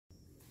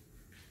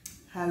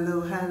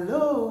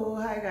Hello.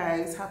 Hi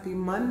guys, happy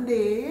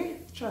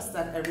Monday. Trust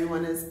that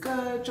everyone is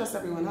good. Trust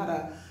everyone had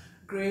a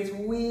great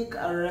week,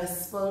 a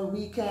restful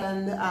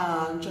weekend.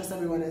 Trust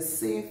everyone is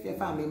safe. Your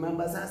family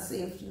members are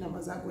safe.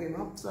 Numbers are going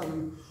up. So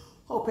I'm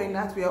hoping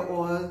that we are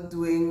all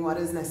doing what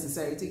is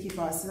necessary to keep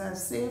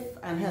ourselves safe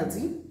and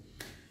healthy.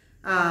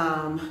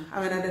 I'm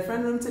in a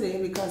different room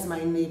today because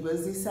my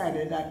neighbors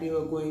decided that they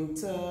were going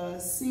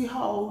to see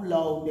how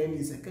loud their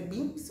music could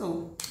be.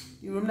 So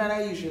the room that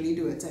I usually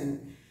do it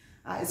in,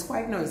 it's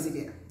quite noisy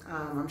there.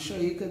 I'm sure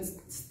you could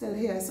still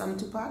hear some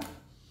Tupac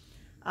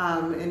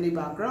in the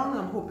background.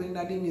 I'm hoping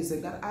that the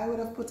music that I would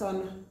have put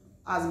on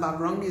as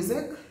background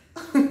music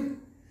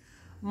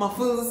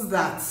muffles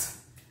that.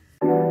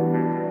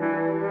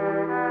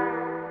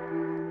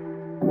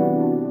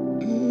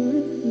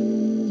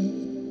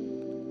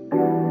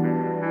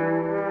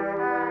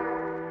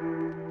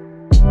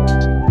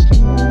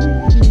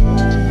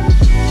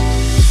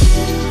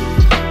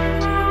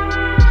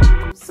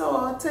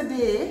 So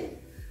today,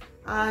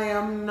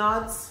 I'm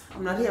not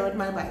here with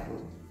my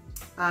Bible.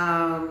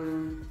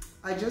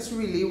 I just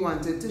really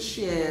wanted to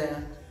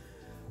share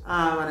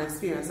an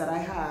experience that I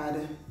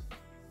had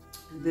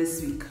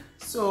this week.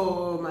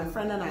 So my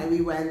friend and I, we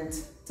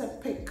went to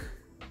pick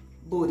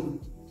Bodhi.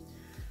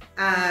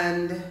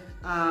 And,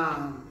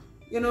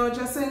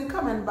 just in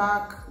coming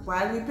back,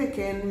 while we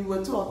picking, we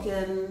were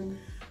talking,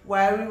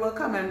 while we were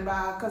coming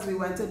back, because we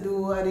went to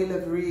do a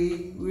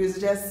delivery, we was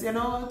just,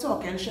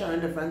 talking,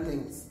 sharing different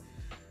things.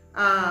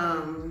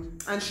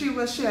 And she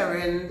was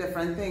sharing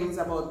different things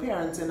about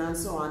parenting and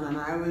so on, and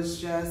I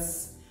was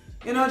just,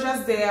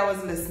 just there. I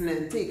was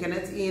listening, taking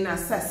it in,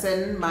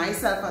 assessing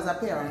myself as a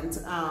parent,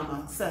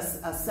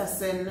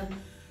 assessing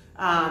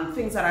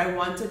things that I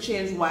want to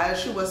change while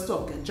she was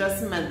talking,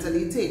 just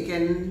mentally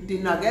taking the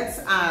nuggets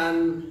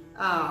and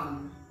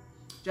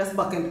just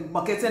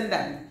bucketing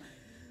them,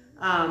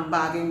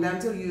 bagging them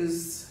to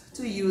use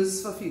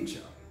for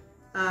future.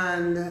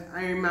 And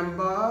I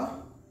remember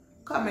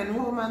coming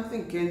home and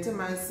thinking to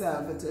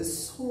myself, it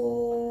is so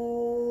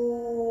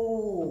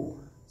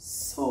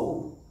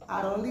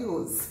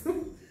arolios,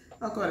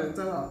 according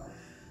to her,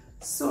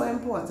 so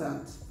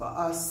important for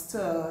us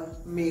to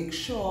make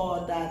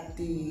sure that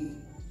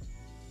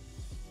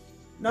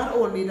not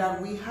only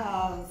that we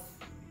have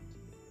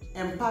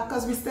impact,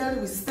 because we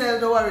still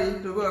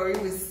don't worry,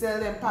 we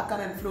still impact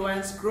and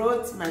influence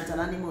growth, mental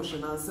and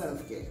emotional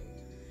self-care.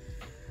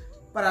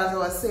 But as I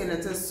was saying,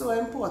 it is so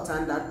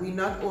important that we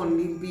not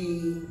only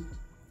be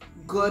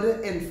good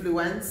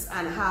influence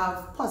and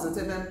have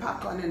positive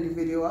impact on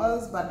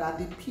individuals, but that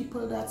the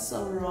people that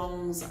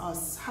surrounds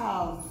us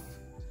have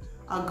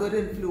a good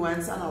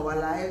influence on our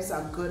lives,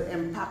 a good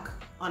impact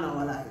on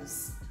our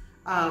lives,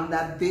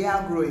 that they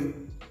are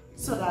growing,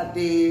 so that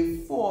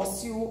they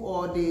force you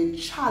or they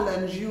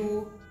challenge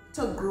you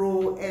to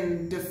grow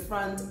in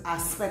different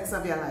aspects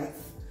of your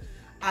life,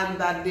 and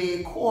that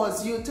they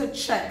cause you to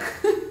check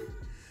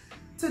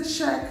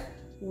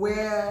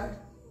where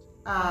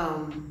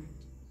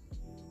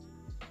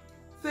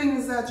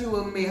things that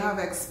you may have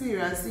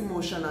experienced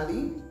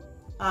emotionally,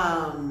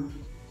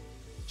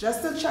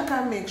 just to check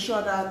and make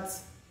sure that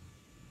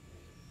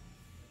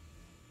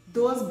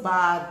those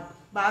bad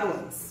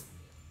ones,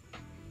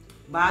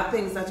 bad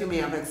things that you may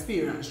have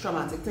experienced,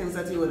 traumatic things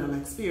that you would have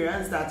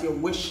experienced that you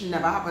wish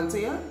never happened to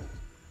you,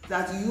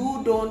 that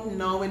you don't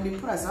now in the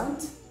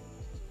present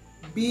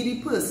be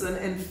the person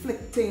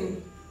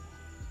inflicting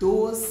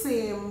those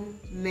same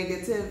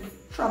negative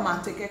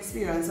traumatic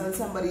experience on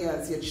somebody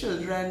else, your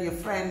children, your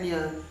friend,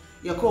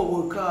 your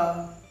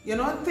co-worker,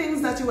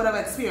 things that you would have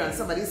experienced.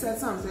 Somebody said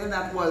something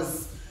that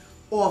was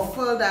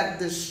awful, that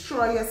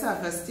destroyed your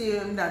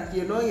self-esteem, that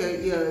you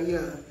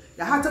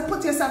had to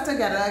put yourself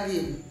together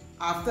again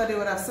after they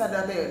would have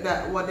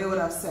said what they would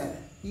have said.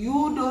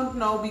 You don't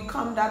now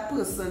become that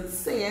person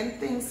saying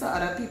things to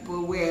other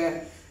people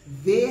where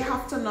they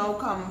have to now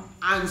come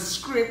and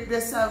scrape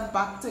themselves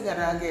back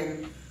together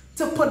again,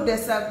 to put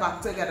themselves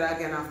back together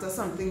again after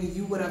something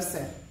you would have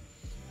said.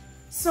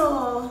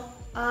 So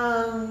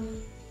I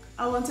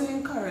want to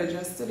encourage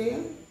us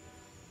today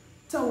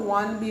to,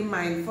 one, be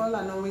mindful.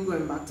 I know we're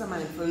going back to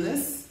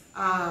mindfulness,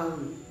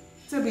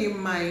 to be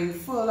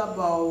mindful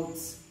about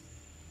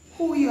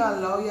who you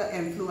allow your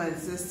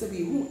influences to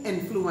be, who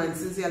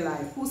influences your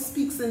life, who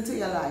speaks into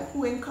your life,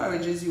 who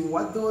encourages you,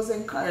 what those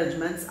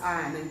encouragements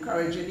are, and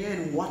encouraging you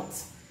in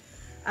what.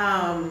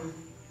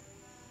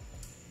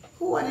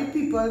 Who are the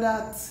people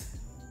that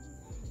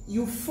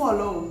you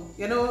follow?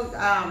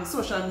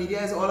 Social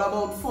media is all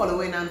about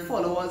following and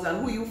followers,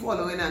 and who you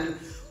following and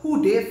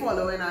who they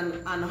following,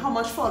 and how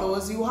much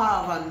followers you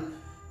have, and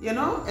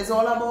it's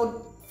all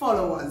about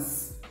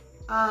followers.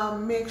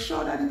 Make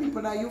sure that the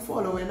people that you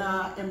following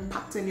are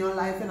impacting your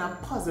life in a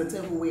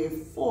positive way,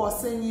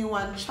 forcing you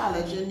and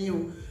challenging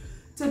you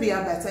to be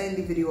a better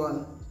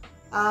individual,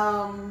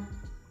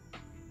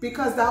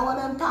 because that will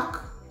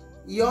impact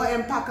your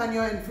impact and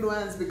your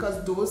influence,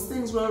 because those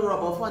things will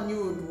rub off on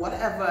you,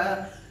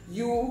 whoever,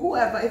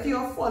 if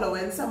you're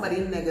following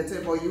somebody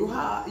negative, or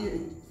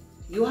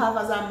you have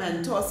as a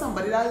mentor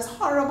somebody that is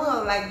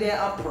horrible, like their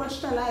approach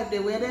to life, the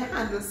way they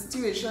handle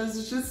situations,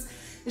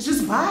 it's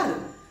just bad.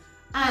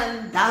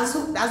 And that's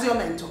your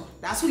mentor.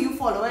 That's who you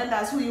follow, and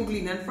that's who you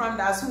gleaning from.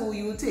 That's who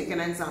you take an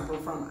example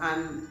from.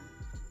 And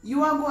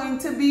you are going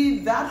to be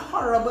that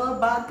horrible,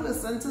 bad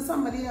person to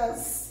somebody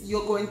else.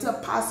 You're going to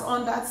pass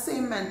on that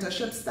same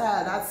mentorship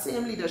style, that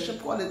same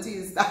leadership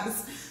qualities.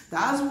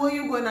 That's what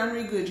you're going to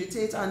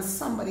regurgitate on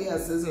somebody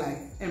else's life,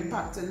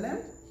 impacting them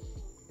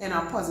in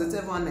a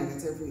positive or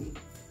negative way.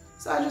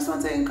 So I just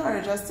want to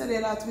encourage us today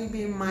that we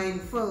be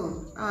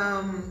mindful.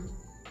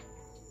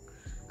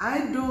 I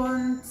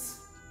don't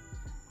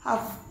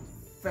have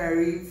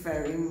very,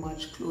 very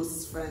much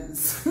close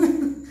friends.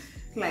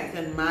 Like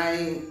in my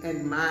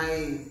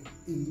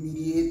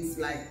immediate,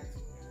 like,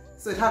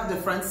 so it have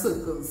different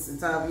circles.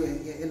 It have you're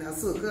in a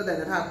circle, then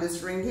it have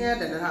this ring here,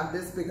 then it have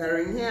this bigger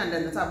ring here, and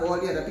then it have all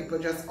the other people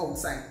just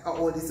outside of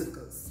all the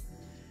circles.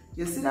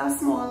 You see that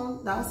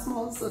small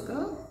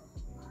circle?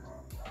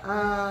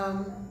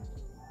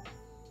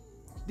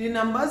 The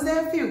numbers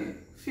there few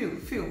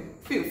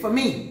for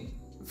me.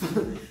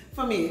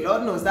 For me,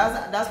 Lord knows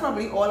that's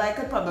probably all I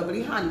could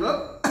probably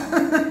handle.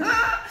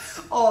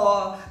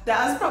 Or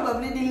that's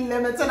probably the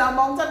limited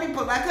amount of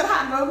people that could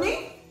handle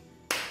me.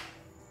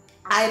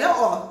 Either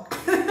or.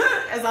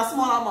 It's a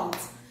small amount.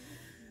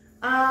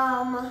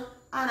 And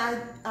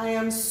I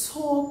am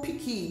so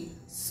picky.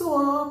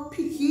 So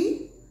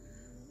picky.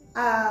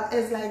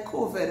 It's like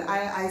COVID.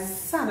 I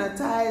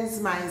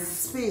sanitize my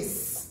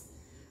space.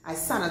 I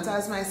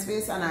sanitize my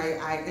space, and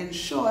I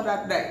ensure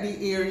that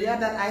the area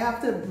that I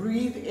have to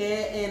breathe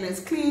air in is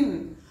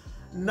clean,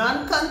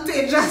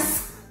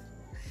 non-contagious.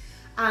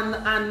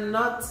 And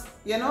not,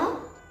 you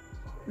know,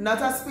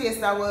 not a space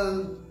that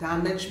will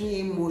damage me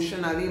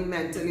emotionally,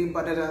 mentally,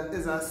 but it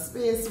is a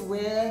space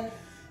where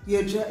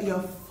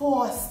you're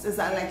forced, it's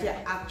like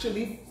you're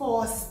actually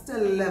forced to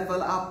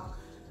level up.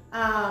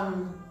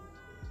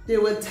 They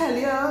will tell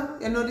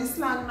you, you know the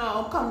slang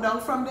now, come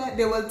down from there.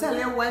 They will tell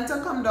you when to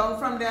come down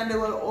from there, and they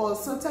will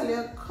also tell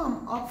you,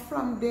 come up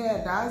from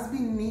there. That's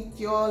beneath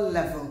your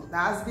level.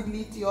 That's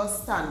beneath your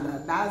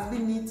standard. That's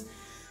beneath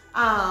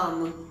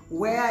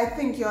where I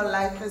think your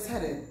life is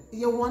headed.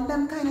 You want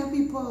them kind of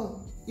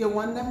people. You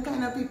want them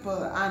kind of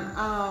people. And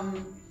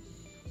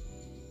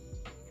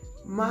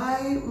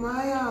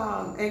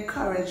my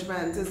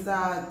encouragement is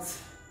that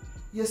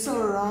you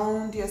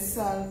surround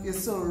yourself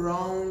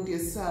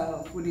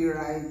with the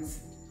right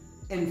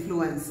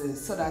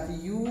influences, so that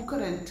you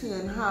could in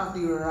turn have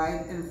the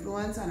right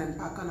influence and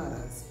impact on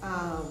others.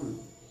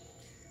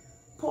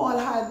 Paul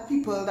had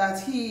people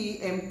that he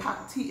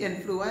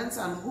influenced,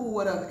 and who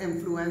would have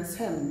influenced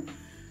him.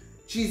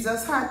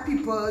 Jesus had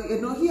people, you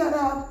know, he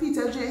had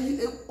Peter J.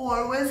 He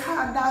always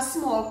had that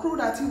small crew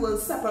that he will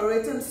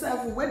separate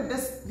himself with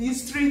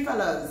these three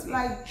fellas.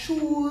 Like,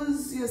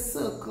 choose your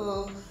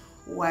circle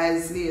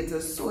wisely. It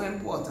is so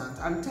important,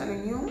 I'm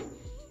telling you.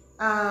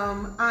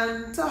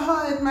 And to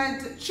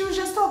her, she was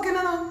just talking,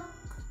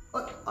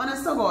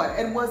 honest to God,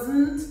 it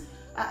wasn't,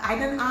 I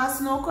didn't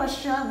ask no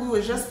question. We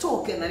were just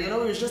talking, and you know,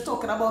 we were just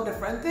talking about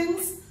different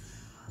things.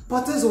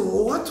 But it's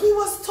what we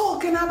was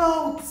talking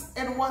about.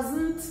 It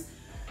wasn't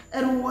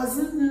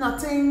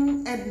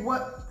nothing.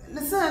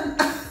 Listen,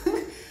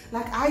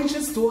 like, I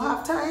just don't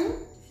have time.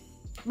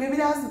 Maybe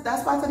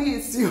that's part of the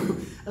issue.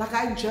 Like,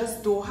 I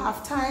just don't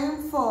have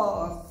time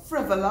for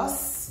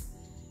frivolous,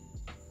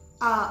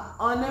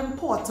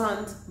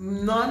 unimportant,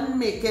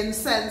 non-making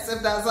sense,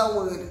 if that's a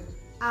word,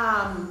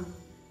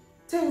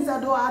 things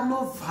that don't add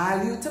no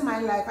value to my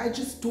life. I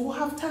just don't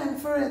have time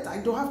for it. I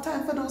don't have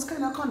time for those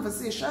kind of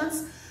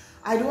conversations.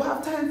 I don't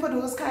have time for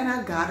those kind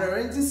of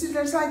gatherings. You see,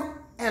 there's like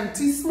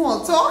empty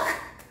small talk.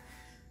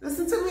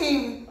 Listen to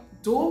me.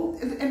 Don't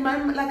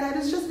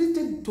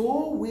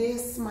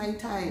waste my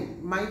time.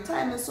 My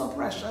time is so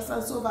precious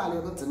and so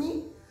valuable to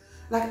me.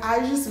 Like, I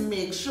just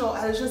make sure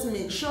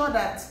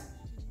that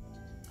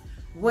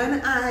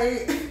when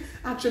I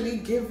actually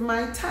give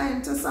my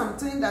time to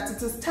something, that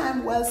it is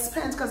time well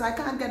spent, because I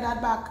can't get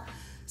that back.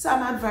 So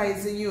I'm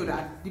advising you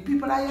that the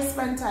people that you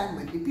spend time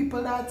with, the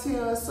people that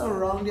you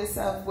surround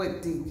yourself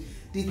with,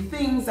 the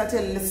things that you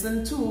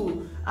listen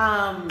to.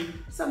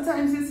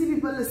 Sometimes you see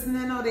people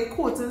listening, or they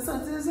quoting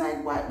something. It's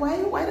like,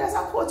 why does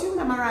a quote you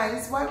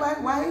memorize? What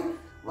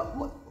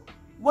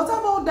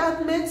about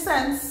that makes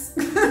sense?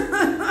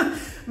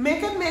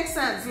 Make it make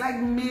sense. Like,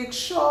 make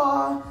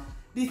sure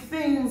the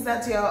things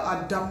that you're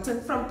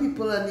adopting from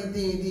people, and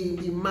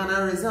the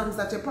mannerisms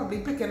that you're probably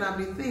picking up,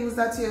 the things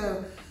that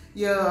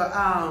you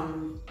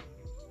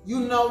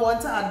now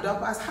want to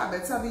adopt as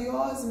habits of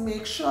yours,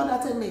 make sure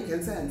that it's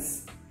making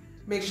sense.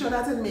 Make sure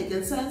that it's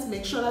making sense.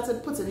 Make sure that it's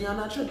putting you on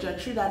a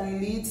trajectory that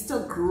leads to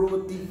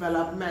growth,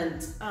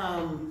 development,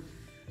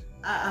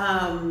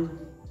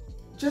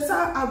 just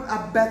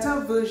a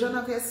better version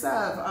of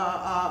yourself,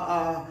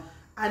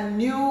 a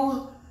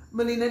new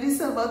Melina De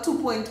Silva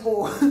 2.0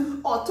 or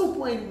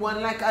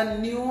 2.1, like a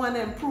new and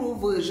improved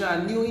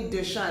version, new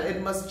edition.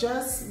 It must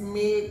just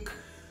make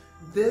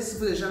this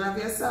version of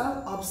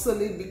yourself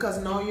obsolete, because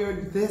now you're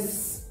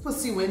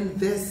pursuing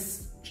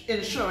this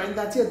ensuring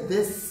that you're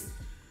this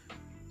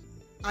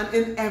and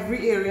in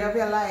every area of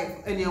your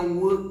life, in your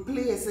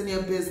workplace, in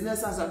your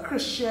business as a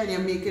Christian. You're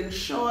making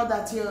sure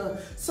that you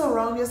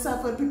surround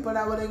yourself with people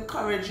that will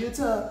encourage you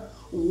to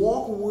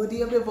walk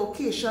worthy of the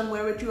vocation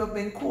wherein you have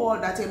been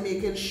called, that you're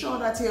making sure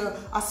that you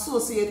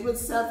associate with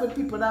self with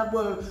people that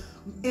will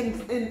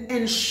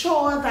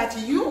ensure that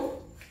you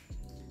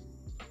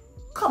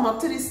come up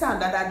to the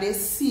standard that they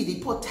see,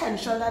 the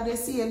potential that they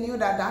see in you,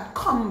 that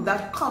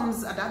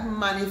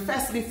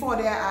manifests before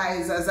their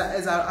eyes as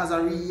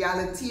a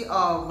reality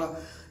of,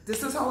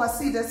 this is how I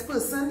see this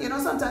person. You know,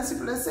 sometimes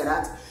people say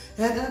that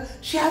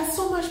she had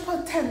so much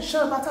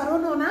potential, but I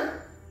don't know now.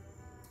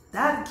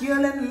 That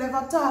girl didn't live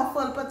up to her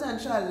full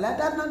potential. Let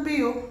that not be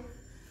you.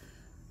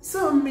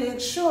 So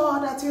make sure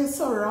that you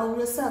surround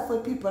yourself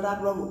with people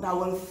that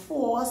will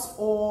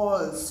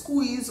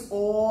squeeze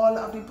all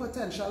of the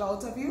potential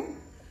out of you.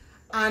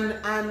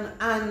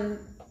 And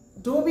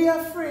don't be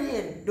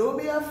afraid. Don't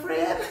be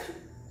afraid.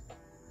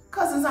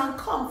 Because it's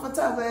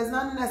uncomfortable. It's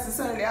not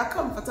necessarily a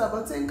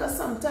comfortable thing. Because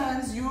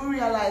sometimes you're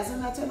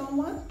realizing that, you know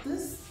what,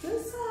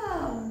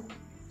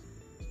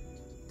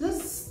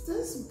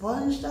 this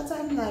bunch that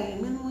I'm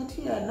lying in with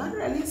here, not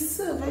really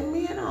serving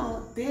me, you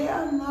know.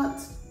 They're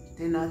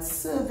not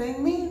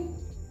serving me.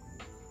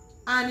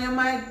 And you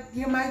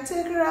might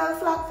take real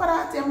flack for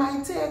that. You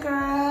might take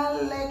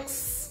real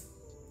licks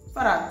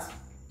for that.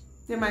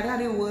 They might have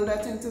the world, I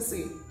think, to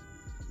say.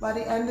 But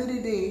at the end of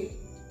the day,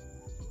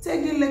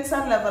 take the licks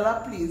and level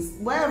up, please.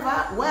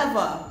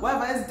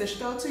 Wherever is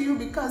dished out to you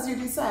because you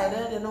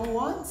decided, you know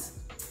what?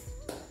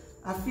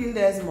 I feel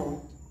there's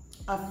more.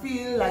 I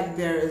feel like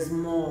there is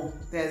more.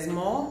 There's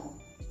more.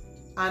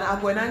 And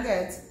I'm going to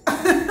get.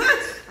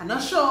 I'm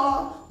not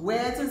sure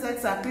where it is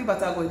exactly,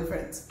 but I'm going for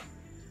it.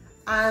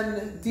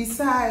 And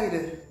decide.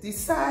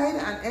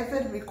 And if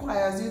it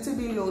requires you to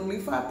be lonely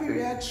for a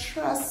period,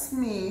 trust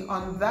me,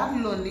 on that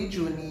lonely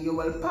journey, you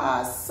will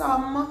pass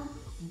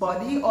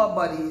somebody or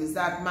buddies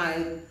that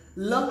might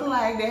look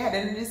like they're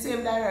heading in the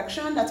same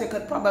direction, that you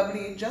could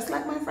probably, just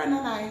like my friend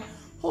and I,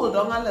 hold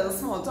on a little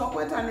small talk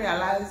with and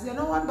realize, you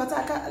know what, but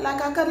I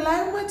could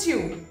line with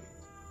you.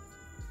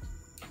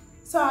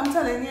 So I'm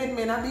telling you, it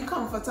may not be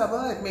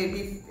comfortable. It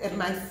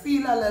might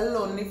feel a little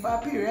lonely for a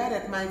period.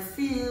 It might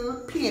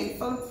feel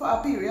painful for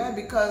a period,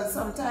 because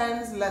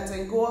sometimes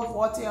letting go of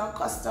what you're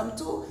accustomed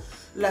to,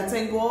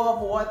 letting go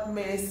of what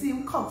may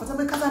seem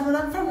comfortable, because I've known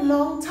them for a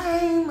long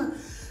time.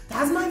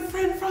 That's my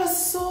friend for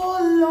so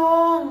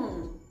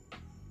long.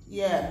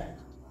 Yeah.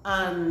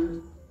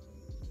 And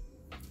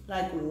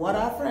like, what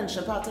our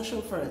friendship had to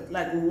show for it?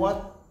 Like,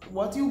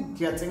 what you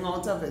getting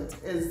out of it?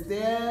 Is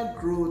there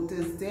growth?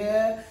 Is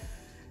there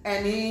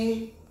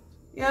any,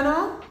 you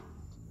know?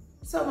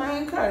 So my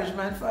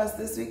encouragement for us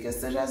this week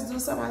is to just do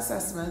some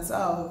assessments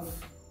of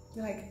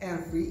like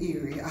every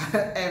area,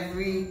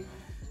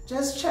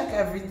 just check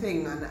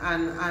everything,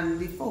 and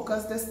the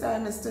focus this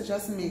time is to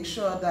just make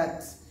sure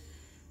that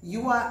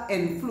you are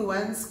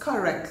influenced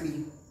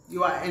correctly.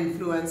 You are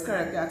influenced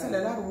correctly. I tell you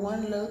that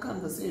one little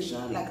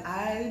conversation, like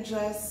I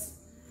just,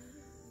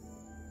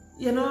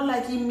 you know,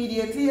 like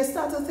immediately you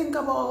start to think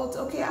about,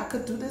 okay, I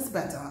could do this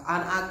better,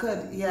 and I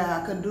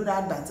could do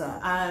that better,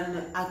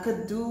 and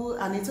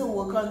I need to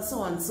work on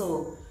so and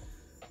so.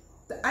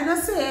 I'm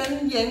not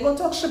saying you ain't gonna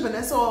talk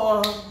shippiness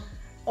or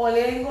you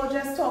ain't gonna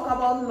just talk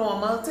about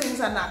normal things,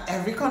 and not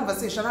every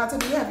conversation had to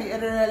be heavy.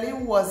 It really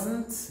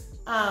wasn't.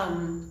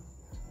 And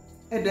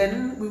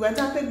then we went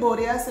and picked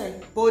Bodhi. I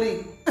said,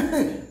 Bodhi,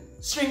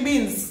 string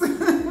beans.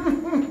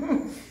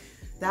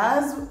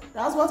 That's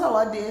what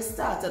our day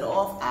started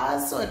off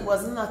as. So it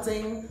was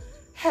nothing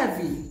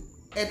heavy.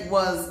 It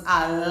was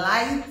a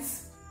light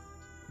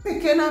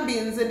picking of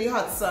beans in the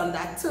hot sun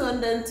that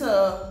turned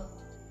into,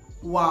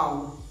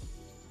 wow,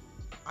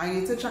 I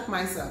need to check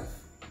myself.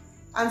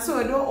 And so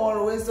I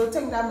don't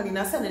think that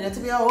Melina sending it to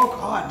me, oh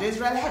God, there's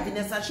real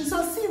heaviness, and she's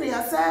so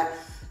serious.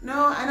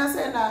 No, I'm not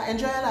saying that.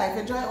 Enjoy your life,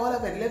 enjoy all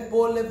of it. Live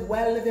bold, live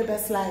well, live your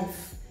best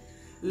life.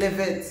 Live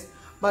it.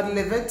 But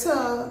live it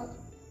to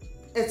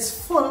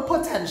its full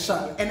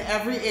potential in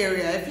every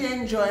area. If you're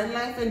enjoying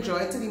life, enjoy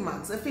it to the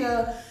max. If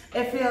you're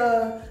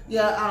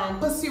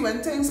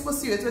pursuing things,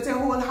 pursue it with your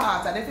whole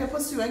heart. And if you're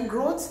pursuing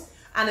growth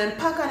and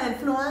impact and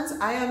influence,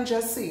 I am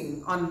just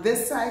saying, on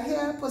this side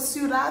here,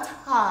 pursue that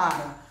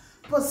hard.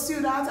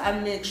 Pursue that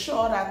and make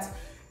sure that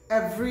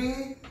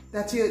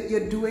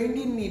you're doing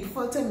the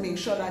needful to make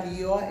sure that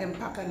your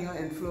impact and your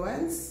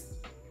influence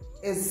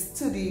is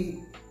to the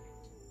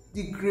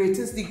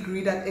greatest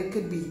degree that it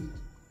could be.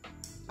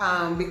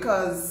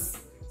 Because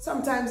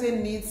sometimes you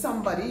need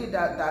somebody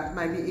that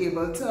might be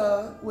able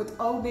to,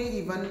 without they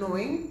even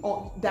knowing,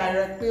 or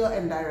directly or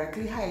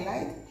indirectly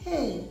highlight,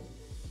 hey,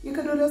 you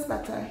could do this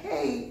better.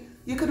 Hey,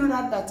 you could do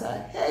that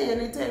better. Hey, you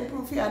need to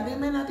improve here. And they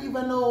may not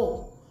even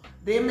know.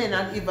 They may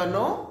not even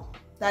know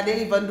that they're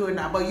even doing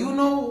that. But you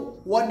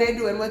know what they're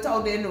doing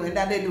without they knowing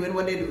that they're doing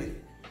what they're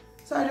doing.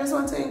 So I just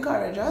want to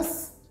encourage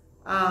us.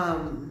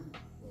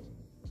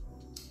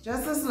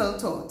 Just this little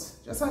thought.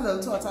 Just a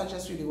little thought I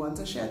just really want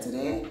to share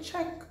today.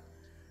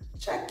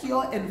 check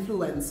your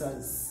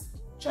influencers.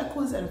 Check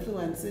who's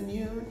influencing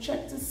you.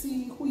 Check to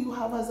see who you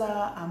have as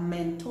a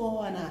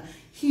mentor and a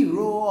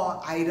hero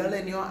or idol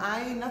in your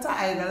eye. Not an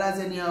idol as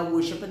in you're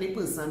worshiping a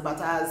person, but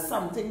as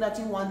something that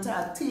you want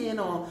to attain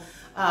or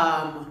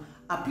a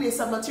place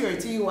of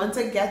maturity you want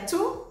to get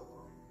to.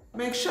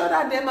 Make sure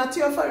that they're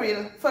mature for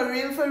real. For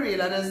real, for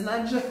real. And it's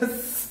not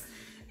just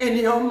in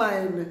your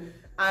mind.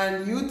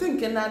 And you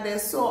thinking that they're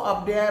so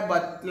up there,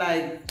 but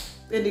like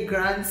in the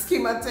grand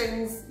scheme of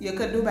things, you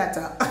could do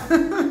better.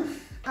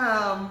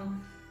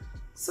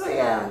 So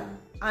yeah,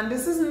 and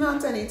this is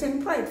not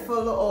anything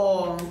prideful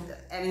or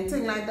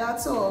anything like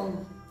that.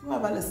 So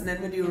whoever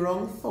listening with the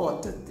wrong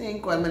thought to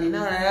think, well, Melina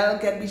I'll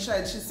get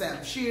beside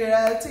herself.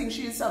 She'll think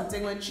she's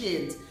something when she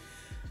ain't.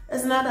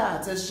 It's not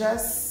that. It's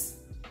just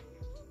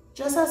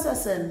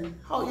assessing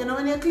how, you know,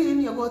 when you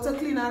clean, you go to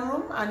clean a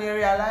room and you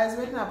realize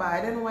wait now,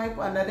 I didn't wipe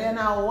under there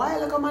now. Why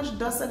look how much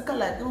dust it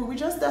collect? We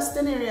just dust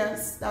in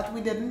areas that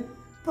we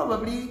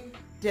probably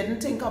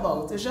didn't think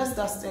about. It's just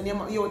dusting.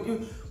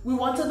 We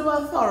want to do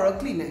a thorough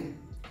cleaning.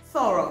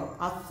 Thorough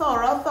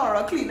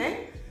cleaning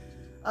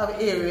of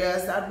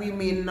areas that we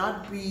may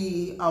not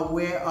be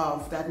aware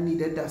of that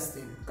needed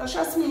dusting. Because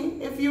trust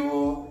me, if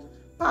you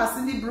pass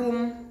in the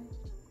broom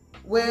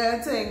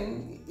where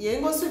thing, you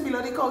ain't gonna sweep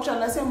below the couch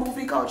unless you move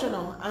the couch, you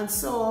know. And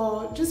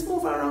so just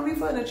move around the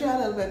furniture a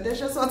little bit. There's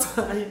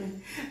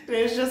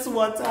just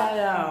what I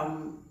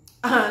am.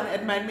 And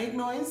it might make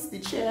noise. The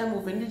chair,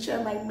 moving the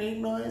chair might make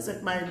noise.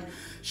 It might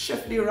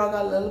shift the rug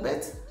a little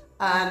bit.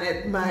 And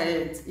it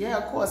might,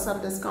 cause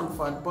some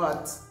discomfort.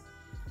 But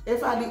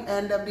if at the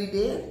end of the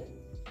day,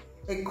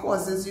 it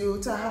causes you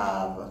to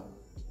have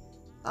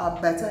a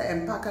better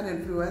impact and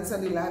influence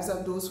on the lives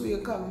of those who you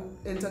come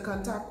into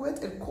contact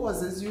with, it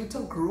causes you to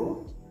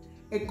grow.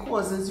 It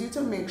causes you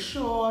to make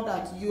sure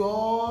that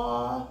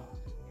your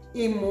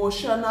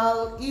emotional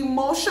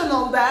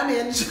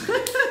damage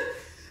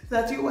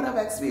that you would have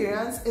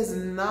experienced is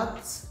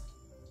not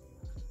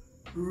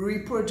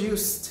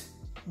reproduced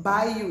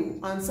by you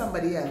on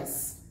somebody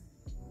else.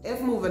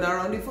 If moving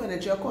around the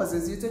furniture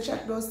causes you to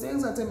check those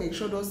things and to make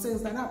sure those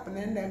things not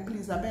happening, then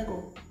please, I beg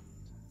you.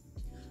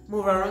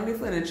 Move around the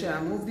furniture,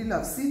 move the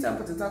love seat and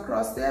put it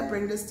across there,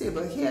 bring this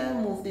table here,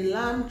 move the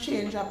lamp,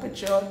 change a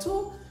picture or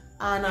two,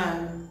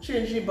 and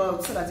change the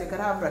bulb so that you can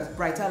have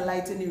brighter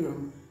light in the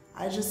room.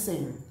 I just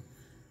saying,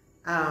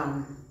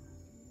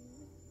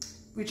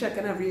 we check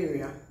in every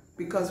area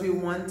because we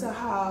want to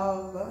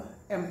have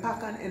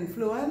impact and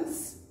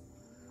influence,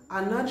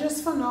 and not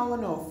just for now,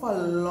 no, for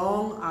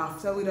long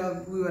after we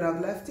would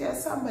have left here.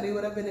 Somebody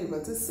would have been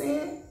able to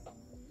say,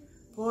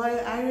 boy,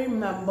 I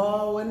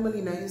remember when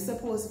Melina used to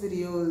post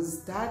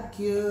videos, that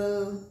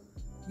girl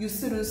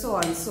used to do so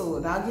and so,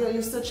 that girl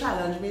used to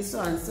challenge me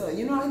so and so.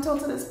 You know, I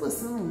talked to this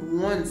person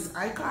once.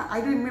 I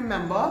didn't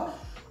remember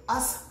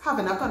us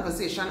having a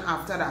conversation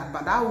after that,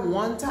 but that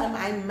one time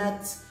I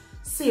met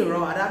Sarah,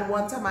 or that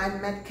one time I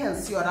met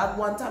Kelsey, or that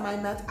one time I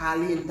met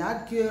Ali,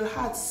 that girl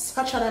had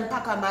such an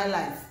impact on my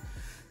life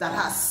that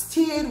has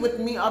stayed with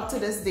me up to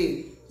this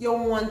day. You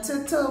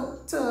wanted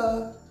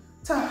to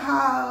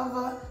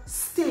have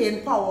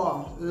staying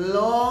power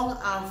long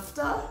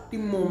after the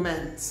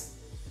moment.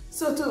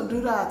 So to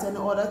do that, in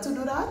order to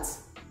do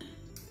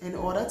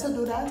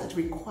that, it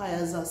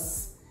requires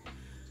us.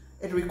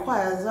 It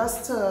requires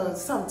us to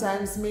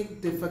sometimes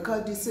make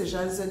difficult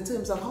decisions in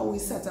terms of how we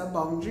set our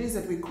boundaries.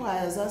 It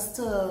requires us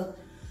to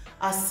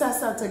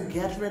assess and to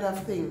get rid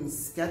of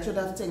things.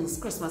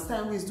 Christmas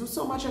time, we do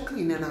so much of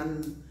cleaning,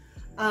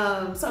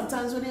 and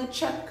sometimes when you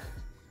check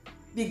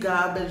the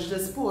garbage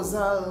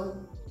disposal,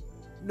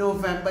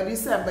 November,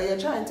 December, you're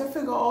trying to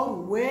figure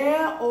out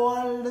where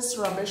all this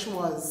rubbish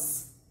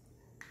was.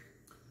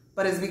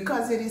 But it's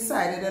because you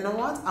decided, you know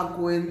what, I'm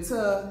going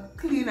to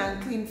clean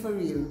and clean for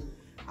real.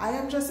 I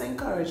am just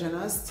encouraging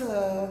us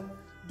to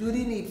do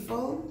the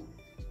needful,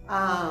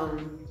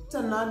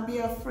 to not be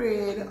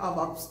afraid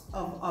of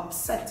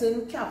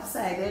upsetting,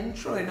 capsizing,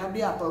 throwing up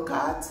the apple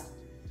cart.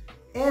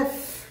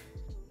 If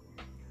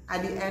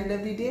at the end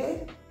of the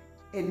day,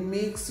 it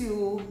makes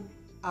you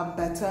a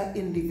better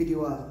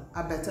individual,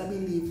 a better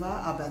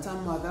believer, a better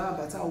mother, a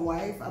better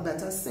wife, a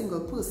better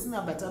single person,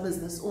 a better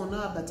business owner,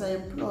 a better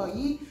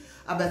employee,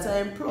 a better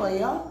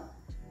employer.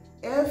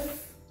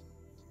 If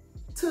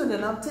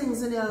turning up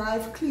things in your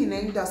life,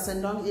 cleaning,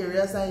 dusting down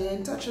areas that you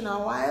ain't touching a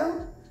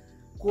while,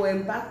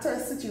 going back to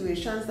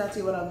situations that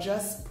you would have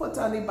just put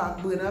on the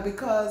back burner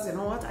because, you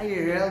know what, I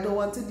really don't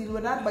want to deal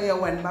with that, but you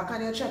went back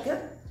and you check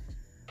it,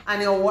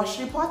 and you wash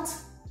the pot,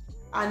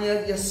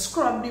 and you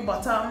scrub the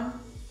bottom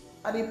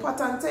of the pot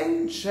and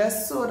thing,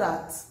 just so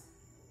that,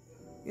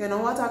 you know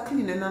what, I'm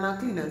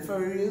cleaning for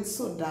real,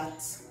 so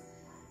that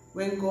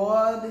when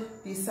God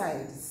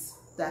decides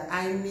that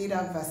I need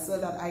a vessel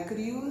that I could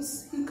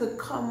use, he could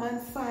come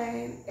and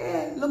find,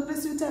 hey, look,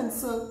 this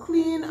utensil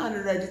clean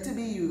and ready to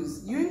be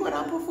used. You ain't going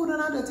to put food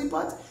on a dirty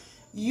pot.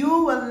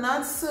 You will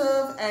not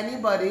serve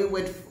anybody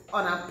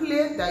on a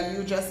plate that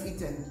you just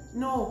eaten.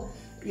 No,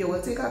 you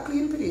will take a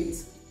clean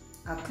plate,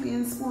 a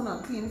clean spoon,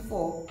 a clean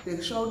fork,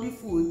 dish out the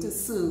food to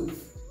serve.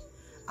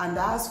 And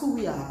that's who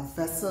we are,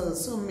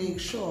 vessels. So make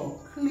sure,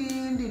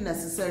 clean the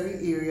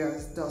necessary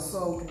areas, dust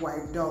out,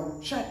 wipe down,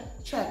 check,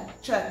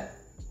 check, check,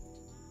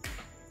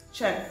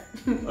 check.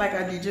 Like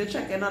a DJ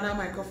checking on a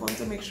microphone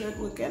to make sure it's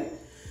working.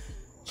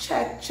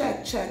 Check,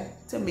 check,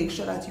 check to make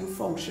sure that you're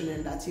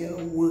functioning, that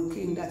you're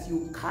working, that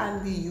you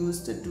can be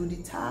used to do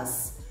the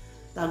tasks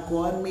that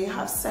God may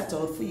have set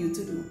out for you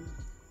to do.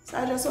 So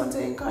I just want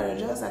to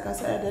encourage us, like I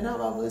said, I didn't have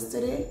a verse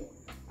today.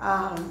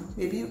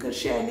 Maybe you could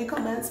share any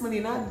comments,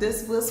 Melina.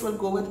 This verse will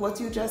go with what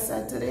you just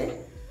said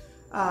today.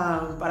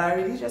 But I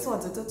really just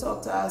wanted to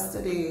talk to us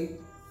today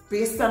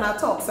based on our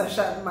talk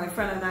session my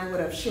friend and I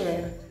would have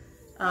shared.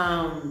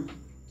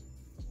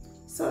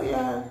 So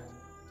yeah,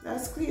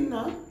 let's clean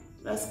now.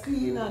 Let's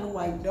clean and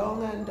wipe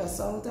down and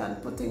dust out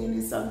and putting in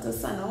the sun to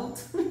sun out.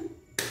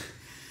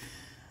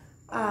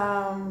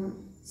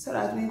 So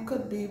that we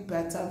could be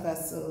better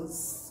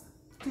vessels.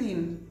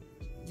 Clean,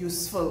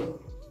 useful,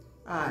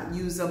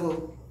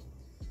 usable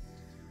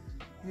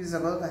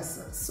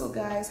vessels. So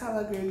guys, have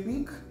a great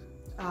week.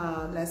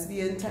 Let's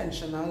be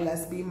intentional,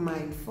 let's be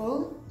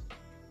mindful,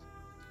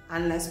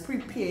 and let's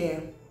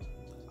prepare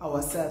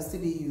ourselves to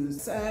be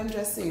used. So I'm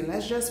just saying,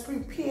 let's just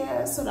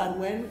prepare so that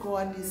when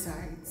God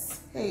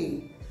decides,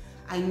 hey,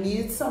 I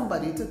need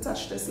somebody to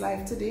touch this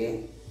life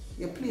today,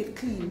 your plate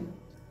clean,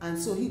 and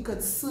so he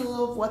could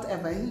serve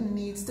whatever he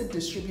needs to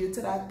distribute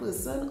to that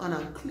person on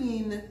a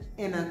clean,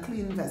 in a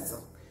clean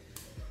vessel.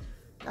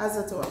 That's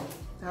it all.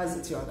 That's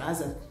it, y'all. That's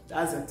it.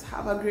 That's it.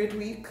 Have a great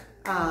week.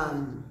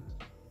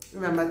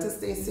 Remember to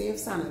stay safe,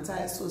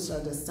 sanitize,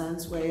 social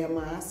distance, wear your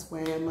mask,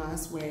 wear your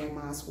mask, wear your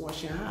mask,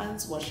 wash your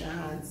hands,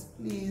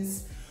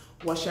 please.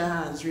 Wash your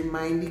hands.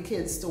 Remind the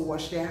kids to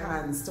wash their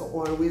hands, to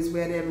always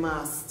wear their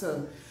masks,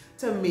 to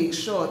make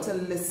sure, to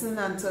listen,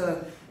 and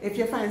to, if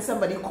you find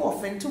somebody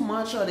coughing too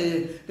much or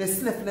they're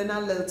sniffling a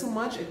little too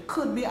much, it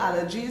could be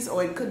allergies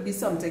or it could be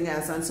something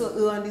else. And so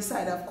err on the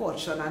side of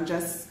caution and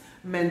just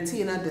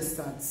maintain a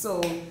distance.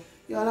 So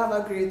you all have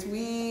a great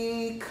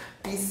week.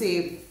 Be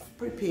safe.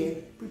 Prepare.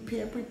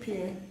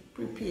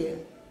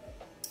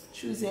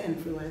 Choose your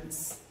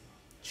influence.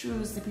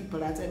 Choose the people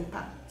that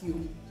impact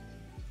you.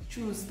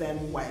 Choose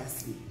them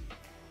wisely.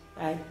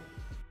 Right?